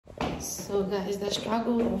So guys, the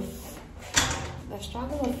struggle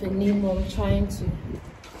of a new mom trying to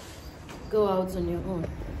go out on your own.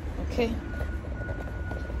 Okay,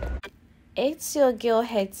 it's your girl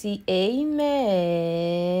Hettyamens.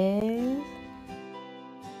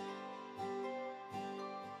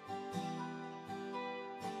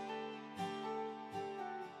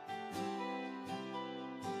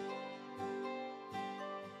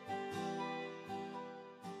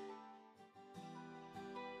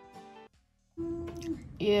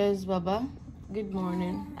 Yes, Baba. Good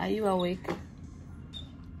morning. Are you awake?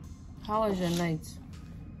 How was your night?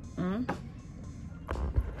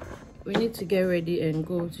 We need to get ready and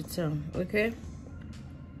go to town, okay?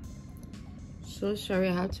 So sorry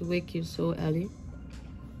I had to wake you so early.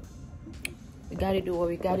 We gotta do what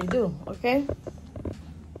we gotta do, okay?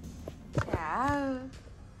 Yeah.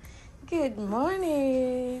 Good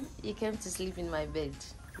morning. You came to sleep in my bed.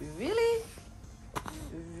 Really?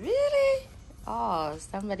 Really? Oh,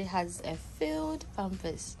 somebody has a filled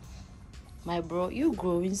pampers. My bro, you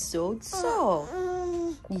growing so tall.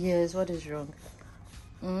 Yes, what is wrong?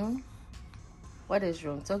 What is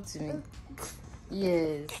wrong? Talk to me.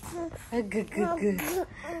 Yes. Good.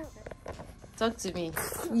 Talk to me.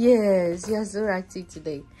 Yes, you are so active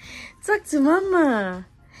today. Talk to mama.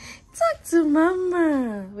 Talk to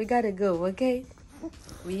mama. We gotta go, okay?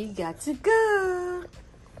 We got to go.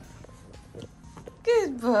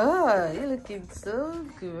 Good boy. You're looking so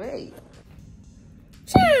great.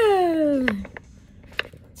 Ciao.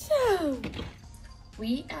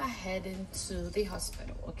 We are heading to the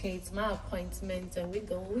hospital, okay? It's my appointment and we're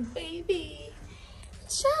going with baby.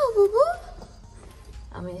 Ciao, boo boo.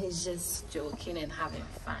 I mean, he's just joking and having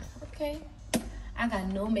fun, okay? I got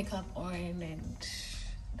no makeup on and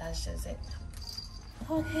that's just it.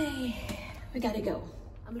 Okay, we gotta go.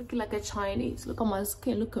 I'm looking like a Chinese. Look at my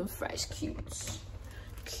skin, looking fresh, cute.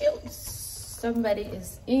 Somebody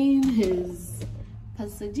is in his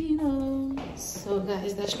Pasadena. So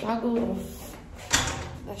guys, the struggle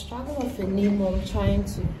of a new mom trying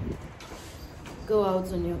to go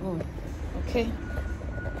out on your own, okay?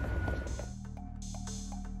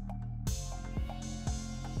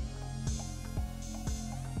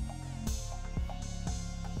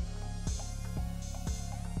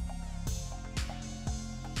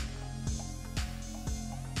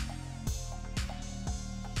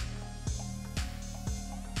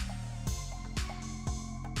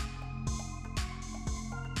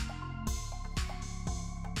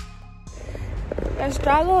 The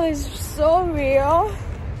struggle is so real.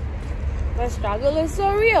 The struggle is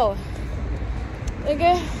so real.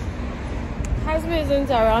 Okay? Husband isn't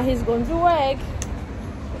around, he's going to work.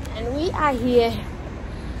 And we are here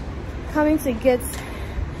coming to get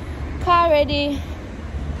car ready.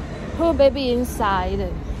 Whole baby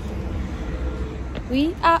inside.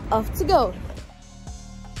 We are off to go.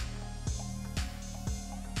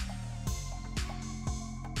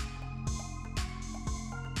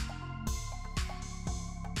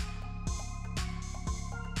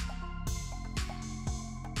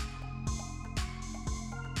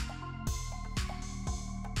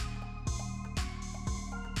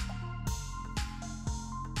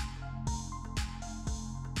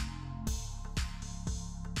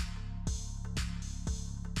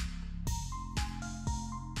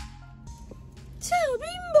 Ciao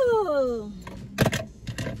bimbo!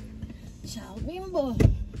 Ciao bimbo!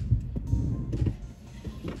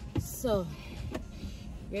 So,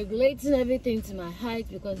 regulating everything to my height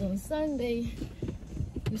because on Sunday,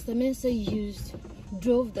 Mr. Mensa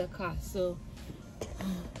drove the car, so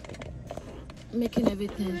making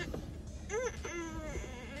everything.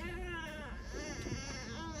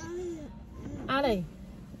 Ale,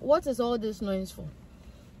 what is all this noise for?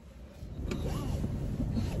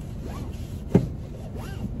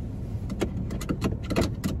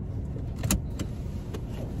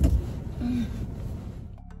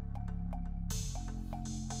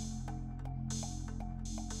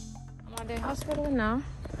 I'm at the hospital now.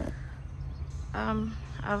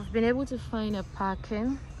 I've been able to find a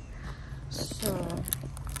parking, so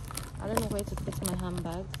I don't know where to put my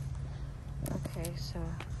handbag. Okay, so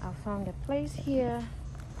I found a place here,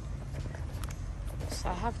 so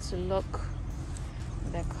I have to lock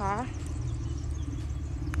the car.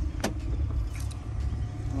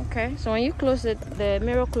 Okay, so when you close it, the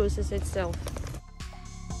mirror closes itself.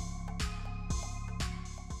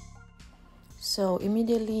 So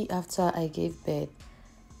immediately after I gave birth,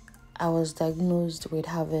 I was diagnosed with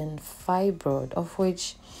having fibroid, of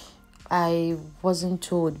which I wasn't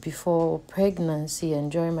told before pregnancy,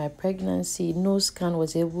 and during my pregnancy, no scan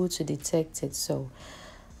was able to detect it. So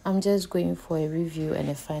I'm just going for a review and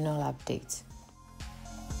a final update.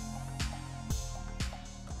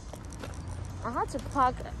 I had to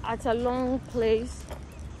park at a long place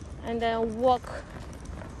and then walk.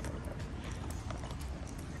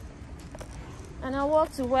 And I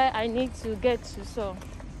walk to where I need to get to, so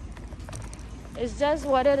it's just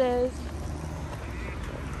what it is.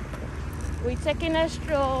 We're taking a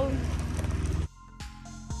stroll.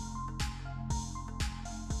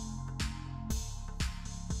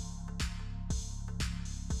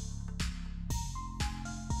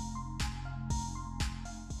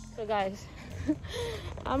 So guys,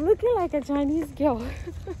 I'm looking like a Chinese girl.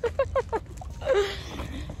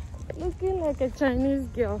 Looking like a Chinese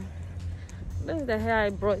girl. This is the hair I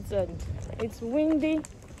brought in. It's windy.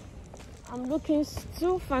 I'm looking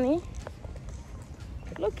too funny.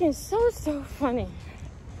 Looking so funny.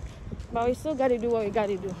 But we still gotta do what we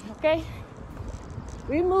gotta do, okay?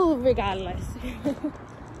 We move regardless.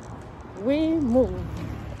 We move.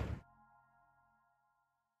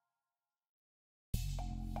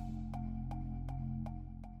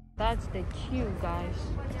 That's the queue, guys.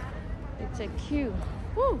 It's a queue.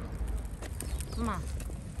 Woo! Ma,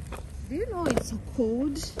 do you know it's so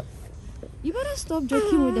cold? You better stop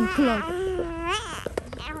joking with the clock.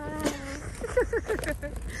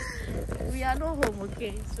 We are not home,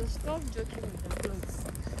 okay? So stop joking with the clothes.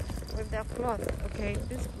 With the cloth, okay?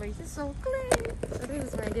 This place is so clean. So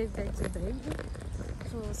this is my gift back to baby.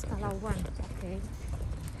 So Scala 1, okay?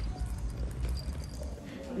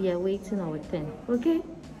 We are waiting our turn, okay?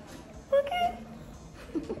 Okay.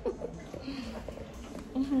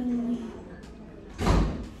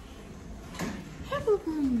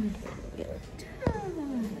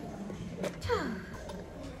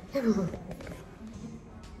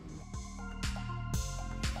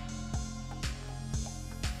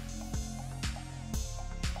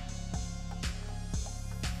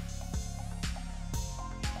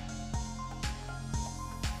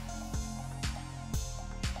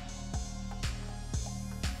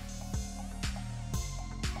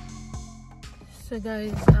 So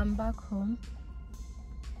guys, I'm back home.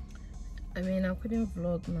 I mean, I couldn't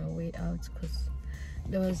vlog my way out because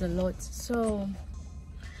there was a lot. So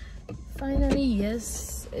finally,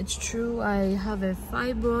 yes, it's true, I have a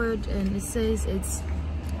fibroid and it says it's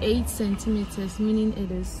 8 centimeters, meaning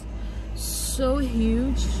it is so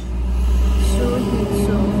huge. So huge.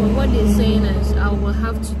 So for what they're saying is I will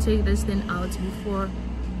have to take this thing out before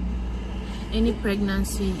any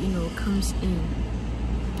pregnancy, you know, comes in.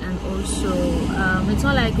 And also it's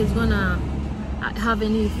not like it's gonna have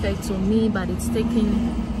any effect on me, but it's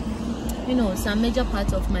taking, you know, some major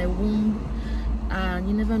part of my womb, and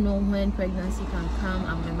you never know when pregnancy can come.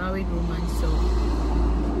 I'm a married woman, so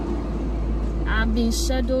I've been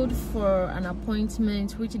scheduled for an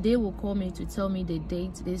appointment which they will call me to tell me the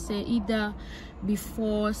date. They say either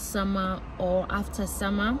before summer or after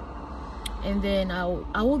summer, and then I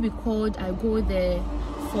will be called. I go there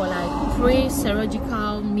for like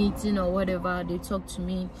pre-surgical meeting or whatever. They talk to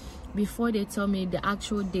me before they tell me the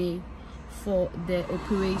actual day for the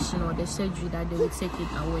operation or the surgery that they will take it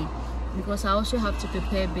away, because I also have to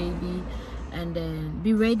prepare baby and then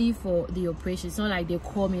be ready for the operation. It's not like they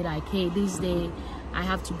call me like, hey, this day I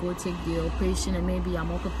have to go take the operation and maybe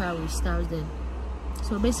I'm occupied with stuff then.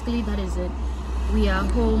 So basically that is it. We are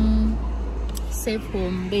home, safe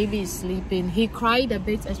home. Baby is sleeping. He cried a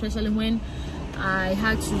bit, especially when I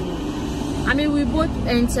had to, I mean, we both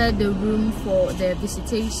entered the room for the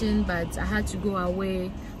visitation, but I had to go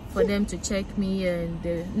away for them to check me, and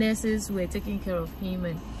the nurses were taking care of him.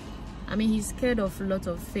 And I mean, he's scared of a lot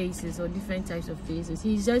of faces or different types of faces.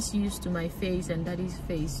 He's just used to my face and daddy's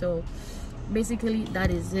face. So basically that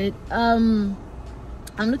is it. I'm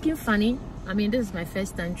looking funny. I mean, this is my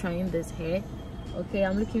first time trying this hair, okay?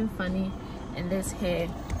 I'm looking funny in this hair.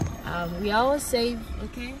 We are all safe,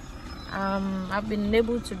 okay? I've been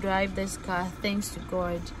able to drive this car, thanks to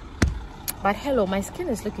God. But hello, my skin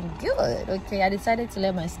is looking good, okay? I decided to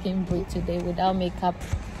let my skin breathe today without makeup.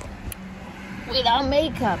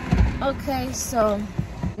 Okay, so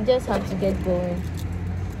we just have to get going.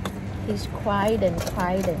 He's cried and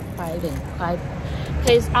cried and cried and cried,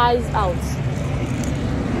 his eyes out.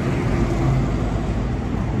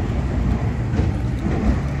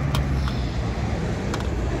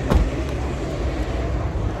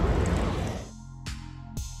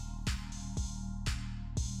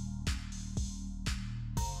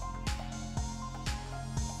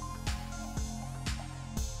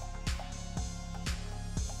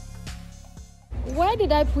 Where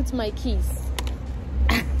did I put my keys?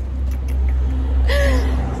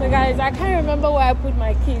 So guys, I can't remember where I put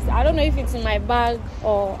my keys. I don't know if it's in my bag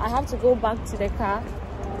or I have to go back to the car.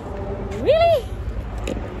 Really?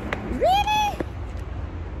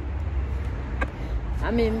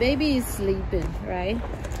 I mean, baby is sleeping, right?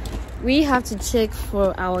 We have to check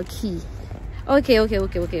for our key. Okay.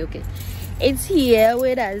 It's here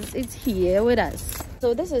with us. It's here with us.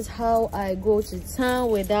 So this is how I go to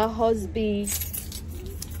town without husband.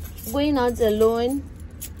 Going out alone.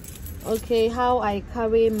 Okay, how I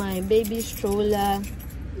carry my baby stroller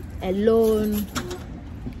alone.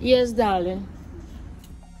 Yes, darling.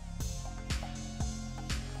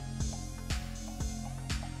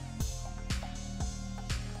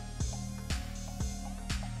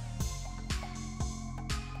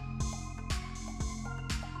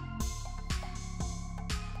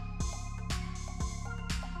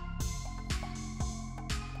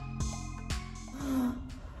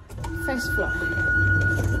 First floor.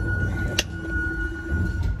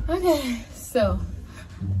 Okay, so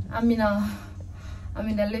I'm in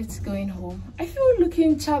the lift going home. I feel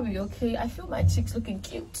looking chubby, okay? I feel my cheeks looking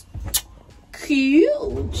cute.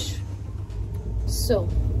 So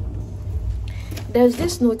there's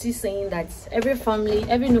this notice saying that every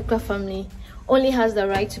nuclear family only has the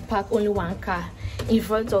right to park only one car in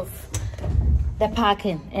front of the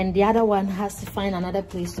parking, and the other one has to find another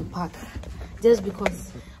place to park, just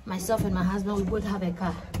because myself and my husband, we both have a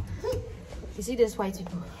car. You see these white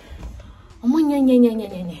people?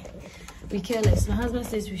 We careless. My husband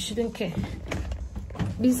says we shouldn't care.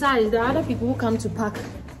 Besides, there are other people who come to park.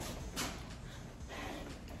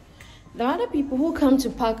 There are other people who come to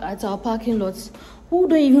park at our parking lots who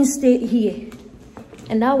don't even stay here.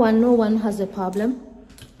 And that one, no one has a problem.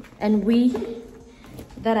 And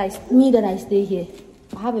that I stay here.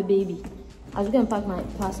 I have a baby. I was going to park my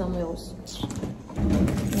car somewhere else.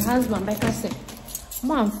 My husband, like I said,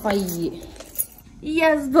 Mom, 5 years.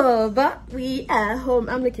 Yes, Baba, we are home.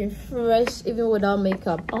 I'm looking fresh even without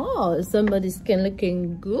makeup. Oh, somebody's skin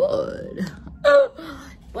looking good.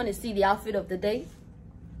 Want to see the outfit of the day?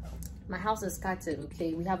 My house is scattered,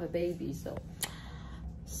 okay? We have a baby, so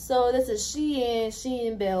this is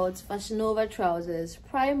SHEIN belt, Fashion Nova trousers,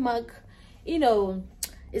 Primark, you know,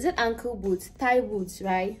 is it ankle boots, thigh boots,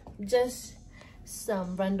 right? Just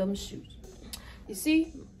some random shoes. You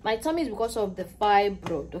see, my tummy is because of the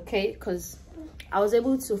fibroid, okay? Because I was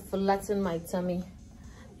able to flatten my tummy,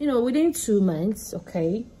 you know, within 2 months,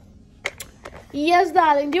 okay? Yes,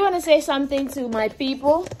 darling, do you want to say something to my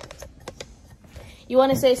people? You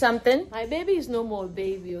want to say something? My baby is no more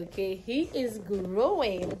baby, okay? He is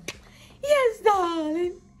growing. Yes,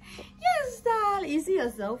 darling. Yes, darling. You see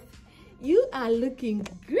yourself? You are looking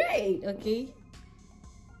great, okay?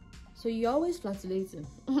 So you're always flatulating.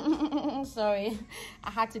 Sorry, I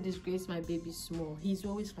had to disgrace my baby small. He's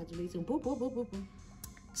always flatulating. Boop, boop, boop, boop, boop.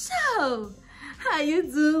 So, how you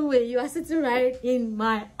doing? You are sitting right in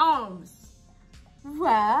my arms.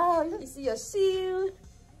 Wow, you see your shield.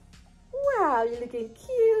 Wow, you're looking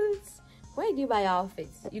cute. Where do you buy your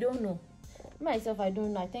outfits? You don't know. Myself, I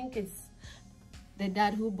don't know. I think it's the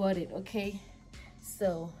dad who bought it, okay?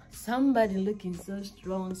 So, somebody looking so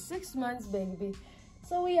strong. 6 months, baby.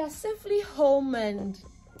 So we are safely home and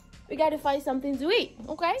we gotta find something to eat,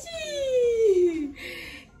 okay?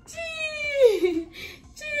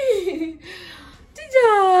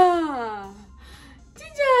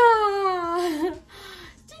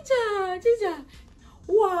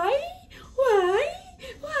 Why?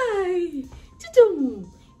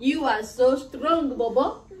 You are so strong,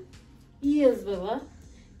 Baba. Yes, Baba.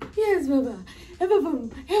 Yes, Baba.